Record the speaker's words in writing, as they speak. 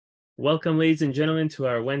Welcome, ladies and gentlemen, to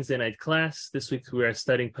our Wednesday night class. This week we are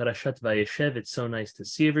studying Parashat Vayeshev. It's so nice to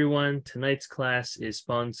see everyone. Tonight's class is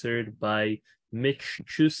sponsored by Mitch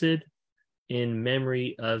Chusid in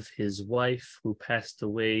memory of his wife who passed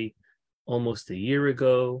away almost a year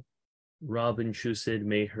ago. Robin Chusid,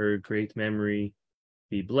 may her great memory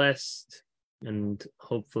be blessed, and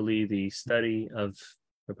hopefully the study of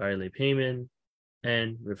Rabbi Leib Heyman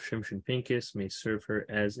and Rav Shimshon Pincus may serve her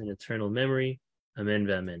as an eternal memory. Amen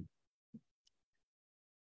v'amen.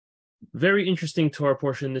 Very interesting Torah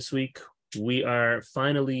portion this week. We are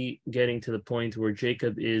finally getting to the point where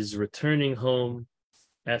Jacob is returning home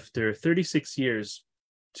after 36 years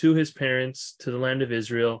to his parents, to the land of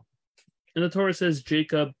Israel. And the Torah says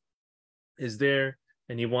Jacob is there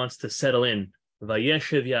and he wants to settle in.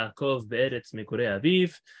 Vayeshev Yaakov be'eretz mekurei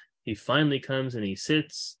aviv. He finally comes and he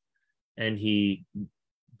sits and he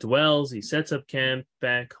dwells, he sets up camp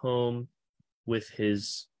back home with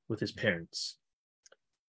his parents.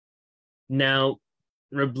 Now,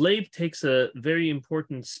 Reb Leib takes a very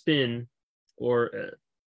important spin or,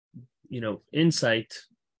 insight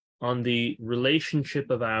on the relationship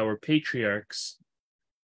of our patriarchs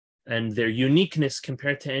and their uniqueness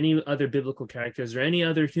compared to any other biblical characters or any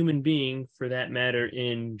other human being, for that matter,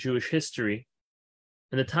 in Jewish history.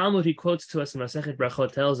 And the Talmud he quotes to us in Masechet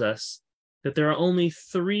Brachot tells us that there are only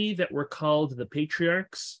three that were called the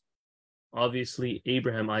patriarchs, obviously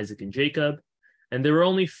Abraham, Isaac, and Jacob. And there were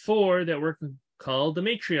only four that were called the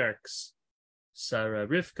matriarchs, Sarah,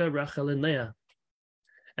 Rivka, Rachel, and Leah.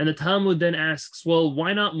 And the Talmud then asks, well,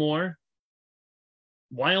 why not more?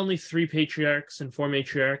 Why only three patriarchs and four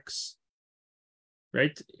matriarchs?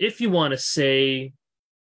 Right? If you want to say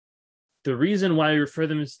the reason why we refer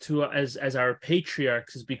them as our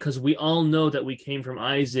patriarchs is because we all know that we came from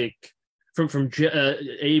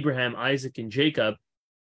Abraham, Isaac, and Jacob,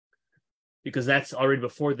 because that's already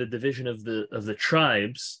before the division of the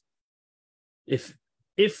tribes. If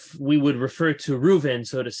we would refer to Reuven,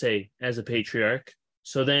 so to say, as a patriarch,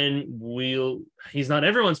 so then he's not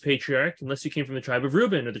everyone's patriarch unless you came from the tribe of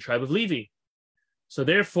Reuben or the tribe of Levi. So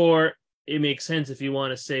therefore, it makes sense if you want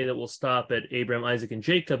to say that we'll stop at Abraham, Isaac, and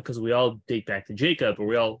Jacob because we all date back to Jacob, or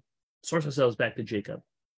we all source ourselves back to Jacob.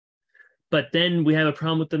 But then we have a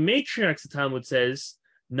problem with the matriarchs. The Talmud says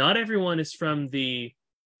not everyone is from the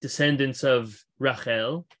descendants of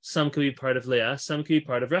Rachel. Some could be part of Leah, some could be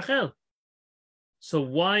part of Rachel. So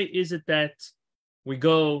why is it that we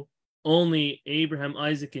go only Abraham,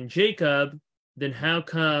 Isaac, and Jacob? Then how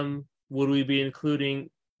come would we be including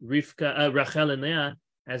Rachel and Leah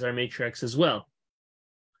as our matriarchs as well?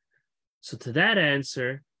 So to that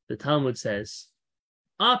answer, the Talmud says,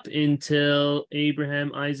 up until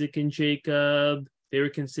Abraham, Isaac, and Jacob, they were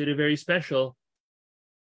considered very special,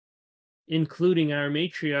 including our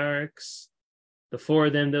matriarchs. The four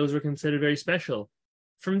of them, those were considered very special.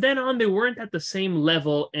 From then on, they weren't at the same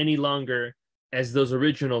level any longer as those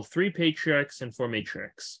original three patriarchs and four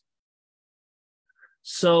matriarchs.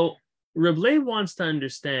 So Reb Leib wants to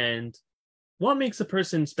understand what makes a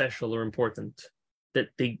person special or important, that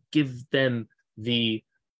would give them the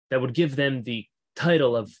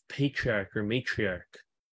title of patriarch or matriarch.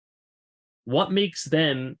 What makes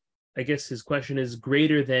them, I guess his question is,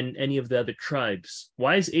 greater than any of the other tribes?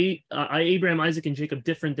 Why is Abraham, Isaac, and Jacob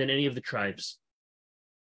different than any of the tribes?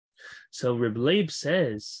 So Reb Leib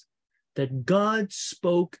says that God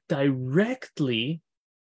spoke directly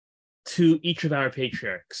to each of our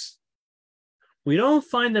patriarchs. We don't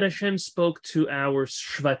find that Hashem spoke to our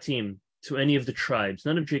shvatim, to any of the tribes,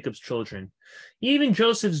 none of Jacob's children. Even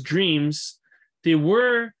Joseph's dreams, they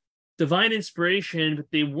were divine inspiration,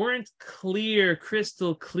 but they weren't clear,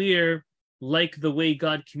 crystal clear, like the way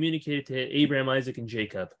God communicated to Abraham, Isaac, and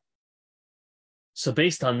Jacob. So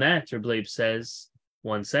based on that, Reb Leib says,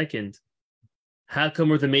 one second, how come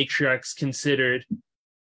were the matriarchs considered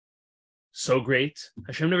so great?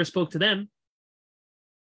 Hashem never spoke to them.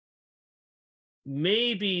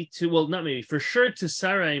 For sure to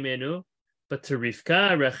Sarah Imenu, but to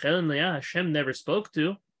Rivka, Rachel, and Leah, Hashem never spoke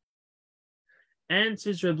to. And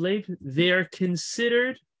says Reb Leib, they are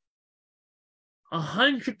considered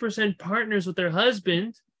 100% partners with their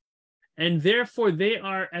husband, and therefore they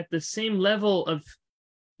are at the same level of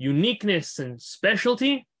uniqueness and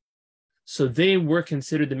specialty. So they were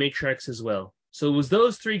considered the matriarchs as well. So it was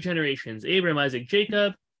those three generations, Abraham, Isaac,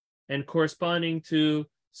 Jacob, and corresponding to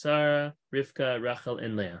Sarah, Rivka, Rachel,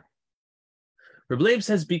 and Leah. Reb Leib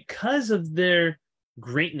says because of their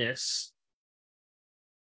greatness,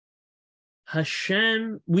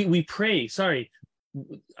 we pray,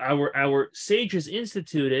 our sages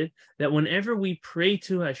instituted that whenever we pray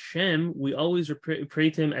to Hashem, we always pray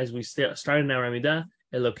to him as we start in our Amidah,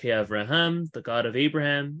 Elokei Avraham, the God of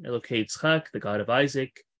Abraham, Elokei Yitzchak, the God of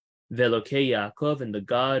Isaac, Velokei Yaakov, and the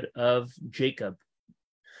God of Jacob.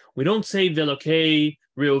 We don't say Velokei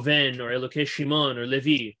Reuven or Elokei Shimon or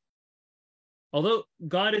Levi. Although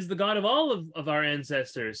God is the God of all of our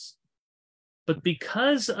ancestors. But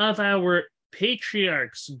because of our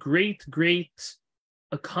patriarchs' great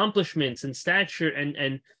accomplishments and stature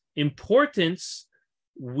and importance,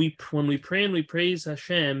 when we pray and we praise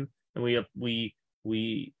Hashem and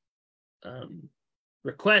we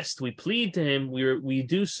request, we plead to Him, we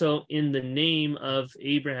do so in the name of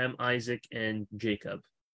Abraham, Isaac, and Jacob.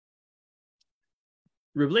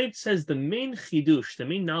 Reb Leib says the main chidush, the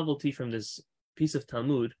main novelty from this piece of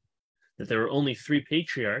Talmud, that there were only 3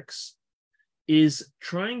 patriarchs, is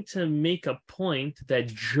trying to make a point that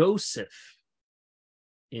Joseph,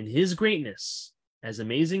 in his greatness, as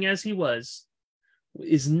amazing as he was,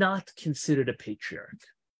 is not considered a patriarch.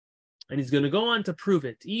 And he's going to go on to prove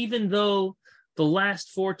it, even though the last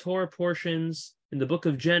 4 Torah portions in the book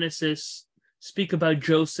of Genesis speak about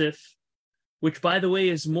Joseph, which, by the way,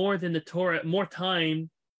 is more time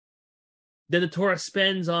than the Torah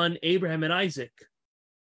spends on Abraham and Isaac.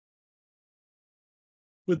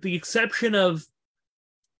 With the exception of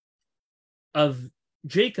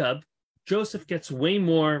Jacob, Joseph gets way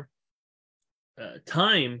more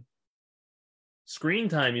screen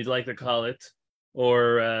time, you'd like to call it,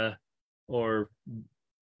 or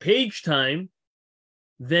page time,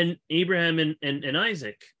 than Abraham and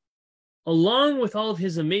Isaac, along with all of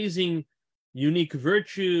his amazing unique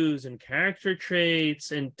virtues and character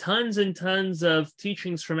traits and tons of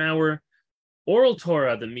teachings from our oral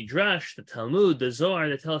Torah, the Midrash, the Talmud, the Zohar,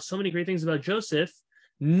 that tell us so many great things about Joseph.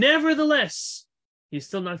 Nevertheless, he's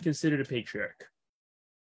still not considered a patriarch.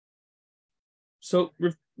 So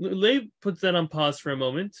Leib puts that on pause for a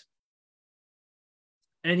moment,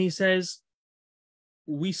 and he says,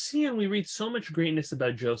 we see and we read so much greatness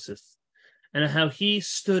about Joseph and how he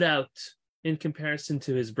stood out in comparison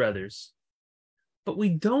to his brothers. But we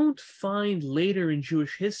don't find later in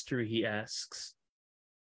Jewish history, he asks,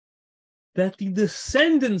 that the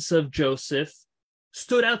descendants of Joseph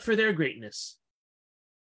stood out for their greatness.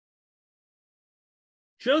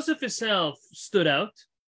 Joseph himself stood out,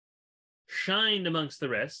 shined amongst the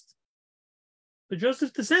rest, but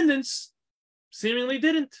Joseph's descendants seemingly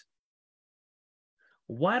didn't.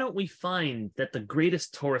 Why don't we find that the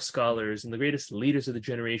greatest Torah scholars and the greatest leaders of the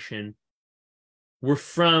generation were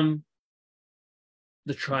from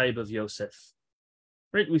the tribe of Joseph?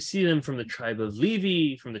 Right? We see them from the tribe of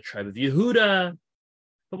Levi, from the tribe of Yehuda,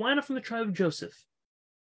 but why not from the tribe of Joseph?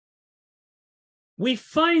 We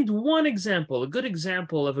find one example, a good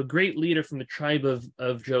example of a great leader from the tribe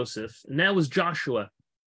of Joseph, and that was Joshua.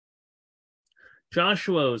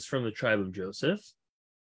 Joshua was from the tribe of Joseph,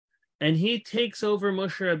 and he takes over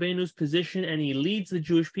Moshe Rabbeinu's position and he leads the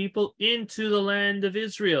Jewish people into the land of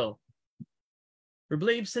Israel. Reb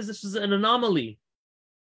Leib says this was an anomaly.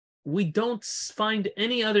 We don't find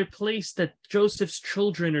any other place that Joseph's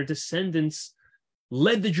children or descendants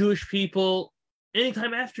led the Jewish people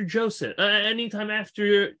anytime after Joshua.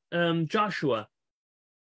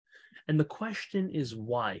 And the question is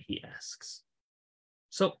why, he asks.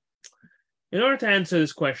 So, in order to answer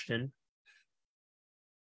this question,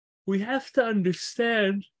 we have to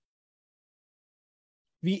understand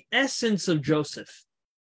the essence of Joseph.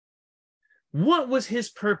 What was his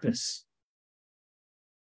purpose?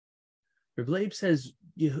 Reb Leib says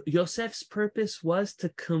Joseph's purpose was to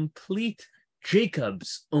complete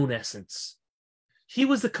Jacob's own essence. He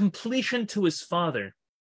was the completion to his father.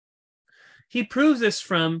 He proves this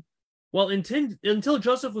from, until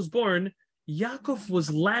Joseph was born, Yaakov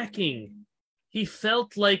was lacking. He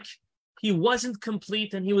felt like he wasn't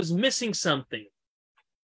complete and he was missing something.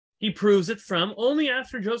 He proves it from only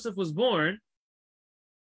after Joseph was born,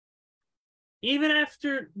 even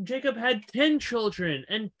after Jacob had 10 children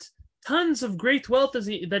and tons of great wealth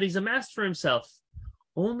that he's amassed for himself.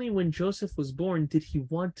 Only when Joseph was born did he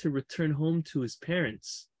want to return home to his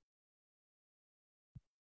parents.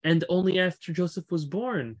 And only after Joseph was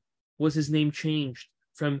born was his name changed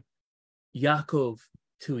from Yaakov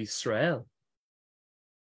to Israel.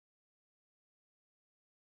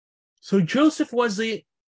 So Joseph was the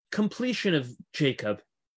completion of Jacob.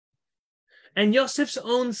 And Joseph's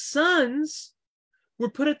own sons were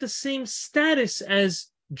put at the same status as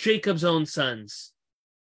Jacob's own sons.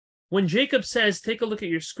 When Jacob says, take a look at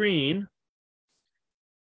your screen,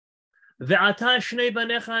 this is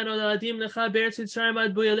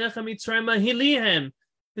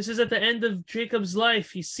at the end of Jacob's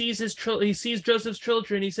life. He sees Joseph's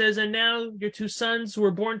children. He says, and now your 2 sons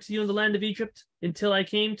were born to you in the land of Egypt until I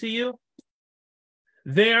came to you.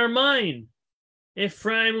 They are mine.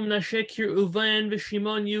 Ephraim and Menashe Kir'uvan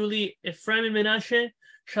v'Shimon Yuli. Ephraim and Menashe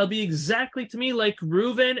shall be exactly to me like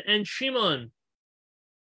Reuven and Shimon.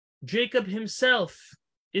 Jacob himself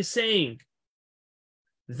is saying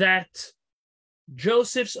that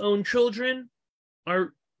Joseph's own children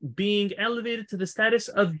are being elevated to the status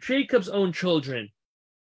of Jacob's own children.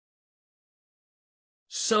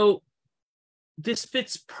 So this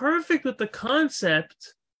fits perfect with the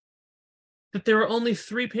concept that there are only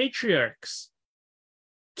three patriarchs,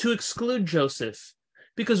 to exclude Joseph.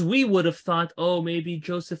 Because we would have thought, oh, maybe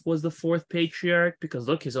Joseph was the fourth patriarch because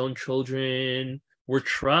look, his own children were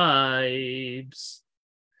tribes.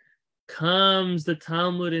 Comes the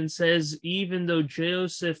Talmud and says, even though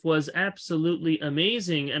Joseph was absolutely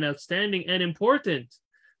amazing and outstanding and important,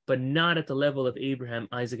 but not at the level of Abraham,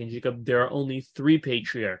 Isaac, and Jacob, there are only three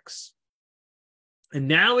patriarchs. And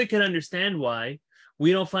now we can understand why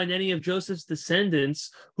we don't find any of Joseph's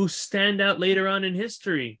descendants who stand out later on in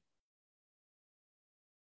history.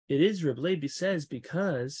 It is, Reb Leib says,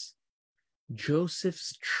 because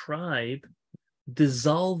Joseph's tribe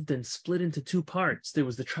dissolved and split into two parts. There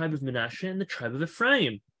was the tribe of Menashe and the tribe of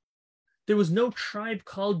Ephraim. There was no tribe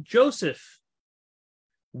called Joseph.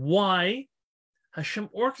 Why? Hashem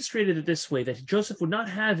orchestrated it this way, that Joseph would not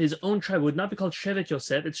have his own tribe, would not be called Shevet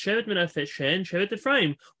Yosef, it's Shevet Menashe and Shevet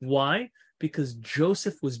Ephraim. Why? Because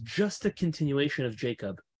Joseph was just a continuation of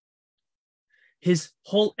Jacob. His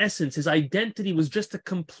whole essence, his identity was just a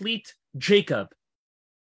complete Jacob.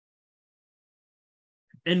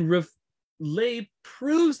 And Leib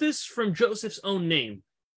proves this from Joseph's own name.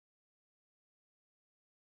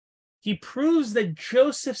 He proves that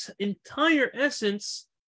Joseph's entire essence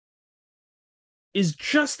is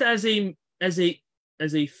just as a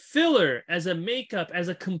filler, as a makeup, as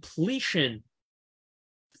a completion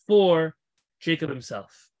for Jacob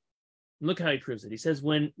himself. Look how he proves it. He says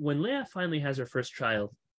when Leah finally has her first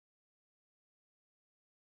child,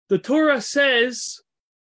 the Torah says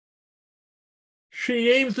she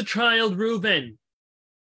names the child Reuven.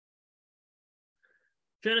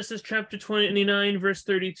 Genesis chapter 29, verse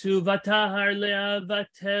 32, Vatahar Leah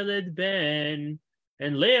vateled ben.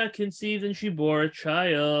 And Leah conceived and she bore a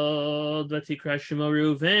child, Vatikra Shemo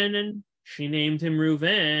Reuven, and she named him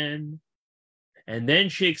Reuven. And then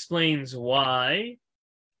she explains why.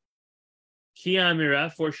 Ki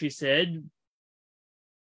amira, for she said,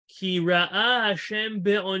 Ki ra'a Hashem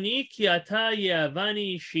be'oni ki ata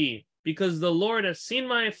ye'avani ishi. Because the Lord has seen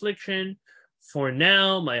my affliction, for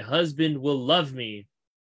now my husband will love me.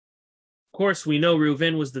 Of course, we know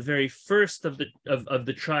Reuven was the very first of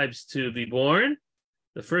the tribes to be born,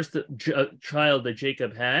 the first child that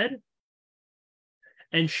Jacob had.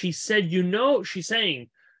 And she said, she's saying,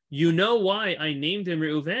 you know why I named him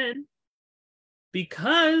Reuven?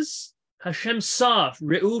 Because Hashem saw,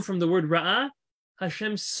 Re'u from the word Ra'ah,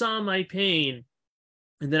 Hashem saw my pain,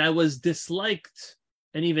 and that I was disliked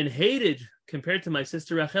and even hated compared to my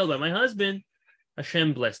sister Rachel by my husband.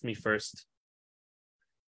 Hashem blessed me first.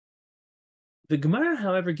 The Gemara,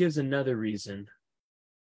 however, gives another reason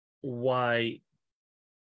why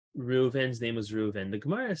Reuven's name was Reuven. The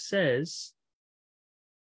Gemara says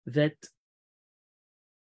that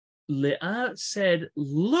Leah said,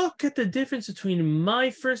 look at the difference between my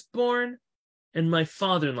firstborn and my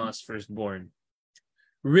father-in-law's firstborn.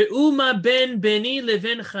 Re'uma ben beni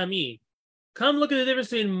leven chami. Come look at the difference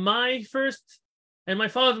between my first and my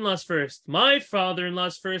father-in-law's first. My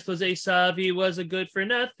father-in-law's first was Esav. He was a good for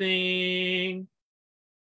nothing.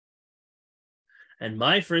 And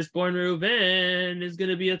my firstborn Reuven is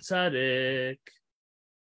going to be a tzaddik.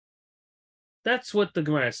 That's what the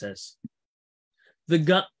Gemara says. The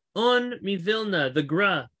Gaon Mivilna, the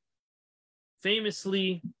Gra,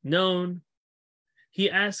 famously known,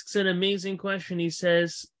 he asks an amazing question. He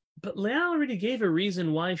says, but Leah already gave a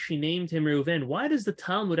reason why she named him Reuven. Why does the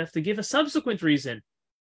Talmud have to give a subsequent reason?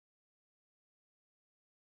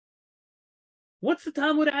 What's the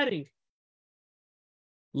Talmud adding?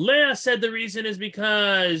 Leah said the reason is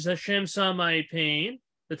because Hashem saw my pain.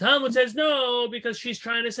 The Talmud says no, because she's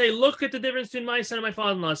trying to say, look at the difference between my son and my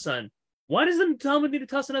father-in-law's son. Why does the Talmud need to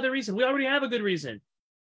tell us another reason? We already have a good reason.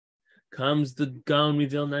 Comes the Gaon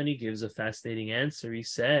Mivilna and he gives a fascinating answer. He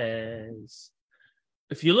says,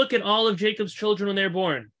 if you look at all of Jacob's children when they're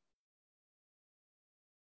born,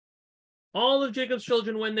 all of Jacob's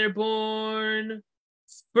children when they're born,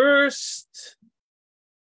 first,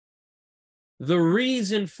 the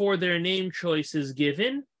reason for their name choice is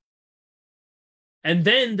given, and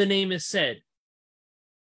then the name is said.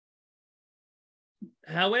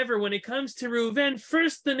 However, when it comes to Reuven,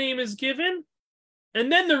 first the name is given,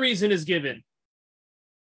 and then the reason is given.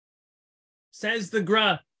 Says the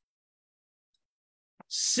Gra,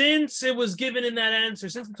 since it was given in that answer,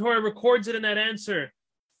 since the Torah records it in that answer,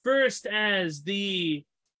 first as the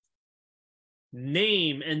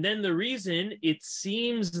name and then the reason, it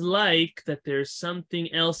seems like that there's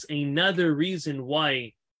something else, another reason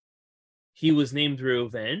why he was named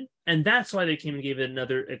Reuven, and that's why they came and gave it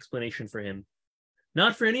another explanation for him.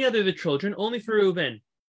 Not for any other of the children, only for Reuven.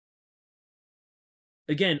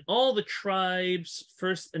 Again, all the tribes,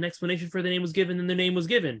 first an explanation for the name was given, then the name was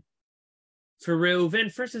given. For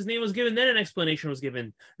Reuven, first his name was given, then an explanation was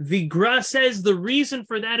given. The Gra says the reason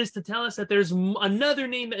for that is to tell us that there's another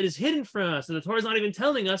name that is hidden from us, and the Torah is not even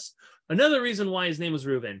telling us another reason why his name was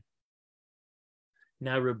Reuven.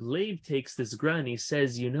 Now Reb Leib takes this Gra and he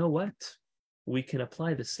says, you know what? We can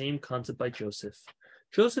apply the same concept by Joseph.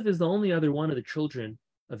 Joseph is the only other one of the children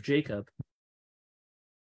of Jacob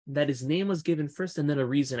that his name was given first and then a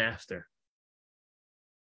reason after.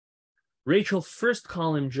 Rachel first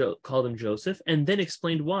called him Joseph and then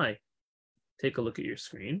explained why. Take a look at your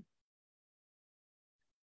screen.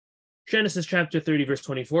 Genesis chapter 30, verse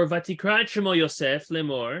 24. Vatikrat shemo Yosef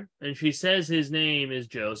lemor, and she says his name is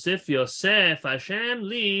Joseph. Yosef Hashem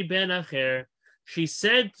li ben acher. She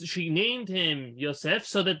said she named him Yosef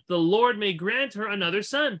so that the Lord may grant her another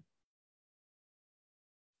son.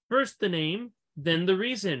 First the name, then the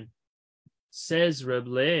reason. Says Reb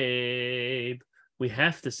Leib, we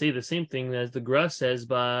have to say the same thing as the Gra says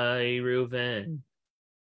by Reuven.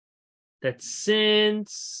 That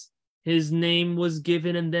since his name was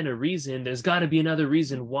given and then a reason, there's got to be another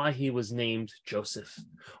reason why he was named Joseph.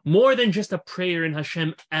 More than just a prayer in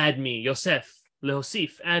Hashem, add me, Yosef,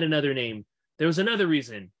 Lehosif, add another name. There was another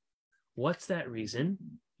reason. What's that reason?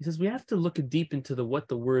 He says we have to look deep into what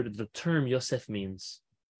the term Yosef means.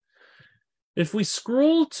 If we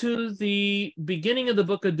scroll to the beginning of the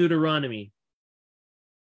book of Deuteronomy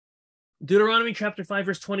chapter 5,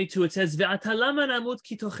 verse 22, it says,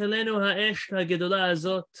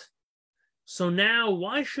 so now,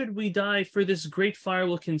 why should we die? For this great fire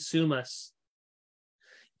will consume us.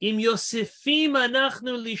 If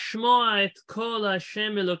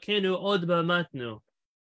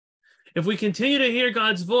we continue to hear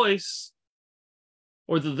God's voice,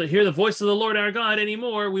 or hear the voice of the Lord our God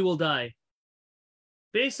anymore, we will die.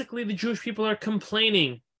 Basically, the Jewish people are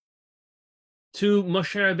complaining to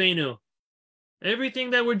Moshe Rabbeinu. Everything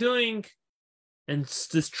that we're doing and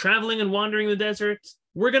just traveling and wandering the desert,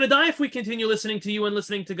 we're going to die if we continue listening to you and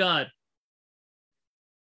listening to God.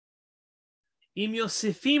 Im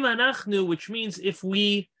Yosefim anachnu, which means if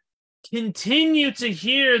we continue to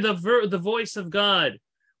hear the voice of God,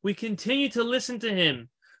 we continue to listen to him.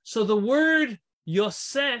 So the word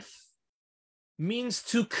Yosef means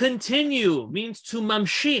to continue, means to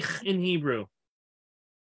mamshich in Hebrew.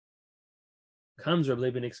 Comes Reb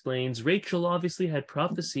Leib and explains, Rachel obviously had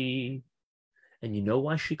prophecy. And you know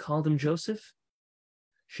why she called him Joseph?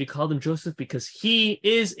 She called him Joseph because he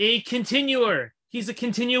is a continuer. He's a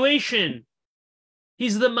continuation.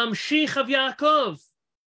 He's the mamshich of Yaakov.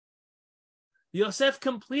 Yosef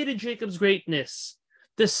completed Jacob's greatness.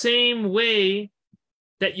 The same way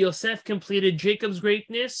that Yosef completed Jacob's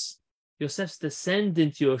greatness, Yosef's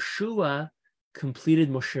descendant Yoshua completed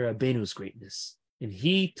Moshe Rabbeinu's greatness. And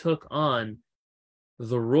he took on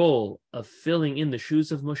the role of filling in the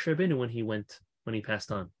shoes of Moshe Rabbeinu when he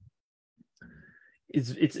passed on.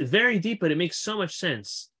 It's very deep, but it makes so much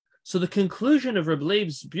sense. So the conclusion of Reb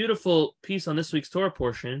Leib's beautiful piece on this week's Torah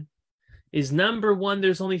portion is, number one,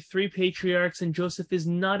 there's only 3 patriarchs and Joseph is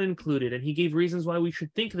not included, and he gave reasons why we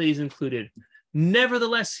should think that he's included.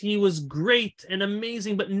 Nevertheless, he was great and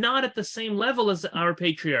amazing, but not at the same level as our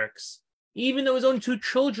patriarchs. Even though his own 2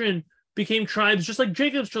 children became tribes, just like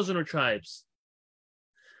Jacob's children were tribes.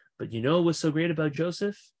 But you know what was so great about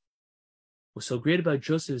Joseph? What was so great about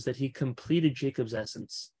Joseph is that he completed Jacob's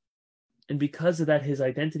essence. And because of that, his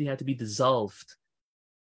identity had to be dissolved.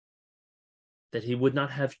 That he would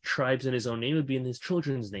not have tribes in his own name, it would be in his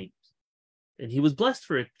children's names. And he was blessed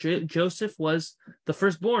for it. Joseph was the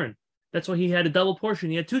firstborn. That's why he had a double portion.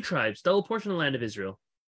 He had 2 tribes, double portion of the land of Israel,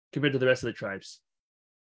 compared to the rest of the tribes.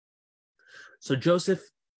 So Joseph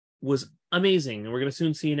was amazing. And we're going to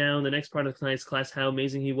soon see now in the next part of tonight's class how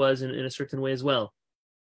amazing he was in a certain way as well.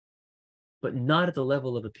 But not at the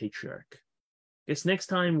level of a patriarch. I guess next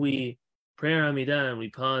time we pray our Amidah and we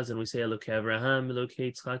pause and we say, Elokei Avraham,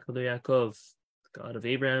 Elokei Yitzchak, Elokei Yaakov, the God of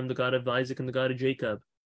Abraham, the God of Isaac, and the God of Jacob.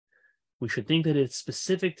 We should think that it's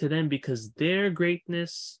specific to them because their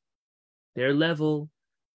greatness, their level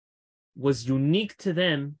was unique to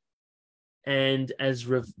them. And as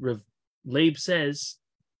Leib says,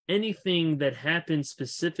 anything that happened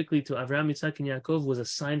specifically to Avraham, Yitzhak, and Yaakov was a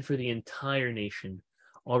sign for the entire nation.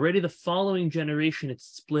 Already the following generation, it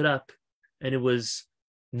split up, and it was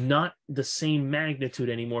not the same magnitude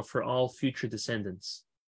anymore for all future descendants.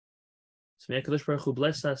 So may HaKadosh Baruch Hu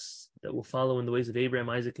bless us that we'll follow in the ways of Abraham,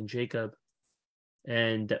 Isaac, and Jacob,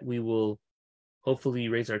 and that we will hopefully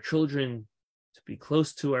raise our children to be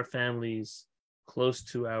close to our families, close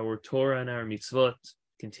to our Torah and our mitzvot,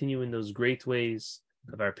 continue in those great ways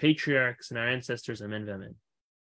of our patriarchs and our ancestors. Amen v'amen.